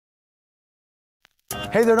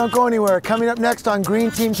Hey there, don't go anywhere. Coming up next on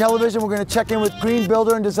Green Team Television, we're going to check in with green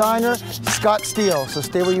builder and designer Scott Steele. So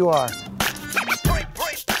stay where you are.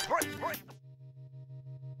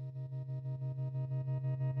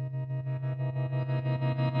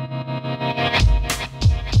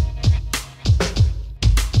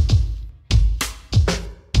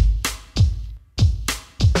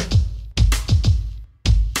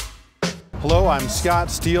 Hello, I'm Scott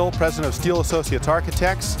Steele, president of Steele Associates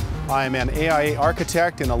Architects. I'm an AIA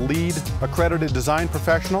architect and a LEED accredited design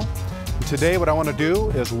professional. And today what I want to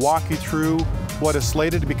do is walk you through what is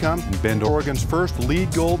slated to become Bend, Oregon's first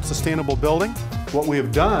LEED Gold sustainable building. What we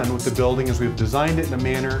have done with the building is we've designed it in a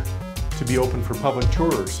manner to be open for public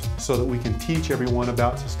tours so that we can teach everyone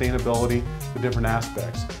about sustainability, the different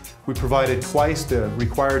aspects. We provided twice the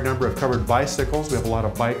required number of covered bicycles. We have a lot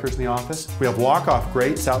of bikers in the office. We have walk-off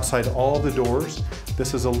grates outside all of the doors.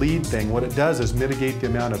 This is a LEED thing. What it does is mitigate the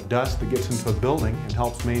amount of dust that gets into a building and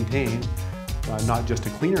helps maintain not just a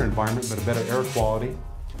cleaner environment, but a better air quality.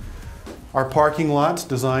 Our parking lot's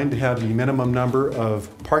designed to have the minimum number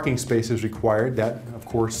of parking spaces required. That, of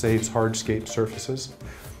course, saves hardscape surfaces.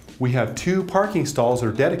 We have 2 parking stalls that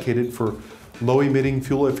are dedicated for low-emitting,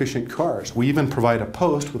 fuel-efficient cars. We even provide a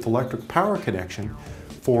post with electric power connection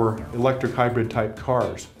for electric hybrid type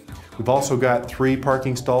cars. We've also got 3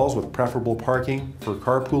 parking stalls with preferable parking for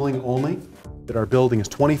carpooling only. That our building is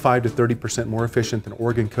 25 to 30% more efficient than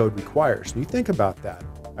Oregon code requires. And you think about that.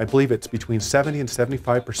 I believe it's between 70 and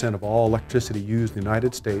 75% of all electricity used in the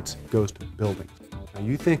United States goes to buildings. Now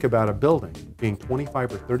you think about a building being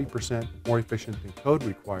 25 or 30% more efficient than code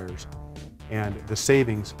requires, and the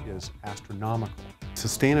savings is astronomical.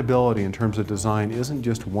 Sustainability in terms of design isn't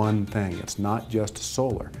just one thing. It's not just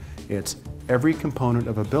solar. It's every component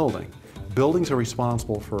of a building. Buildings are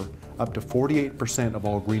responsible for up to 48% of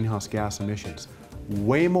all greenhouse gas emissions,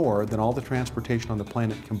 way more than all the transportation on the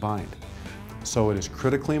planet combined. So it is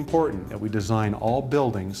critically important that we design all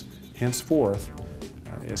buildings henceforth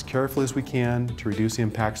as carefully as we can to reduce the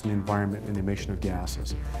impacts on the environment and the emission of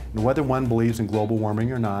gases. And whether one believes in global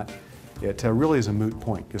warming or not, it really is a moot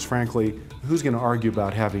point, because frankly, who's going to argue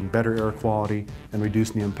about having better air quality and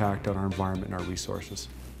reducing the impact on our environment and our resources?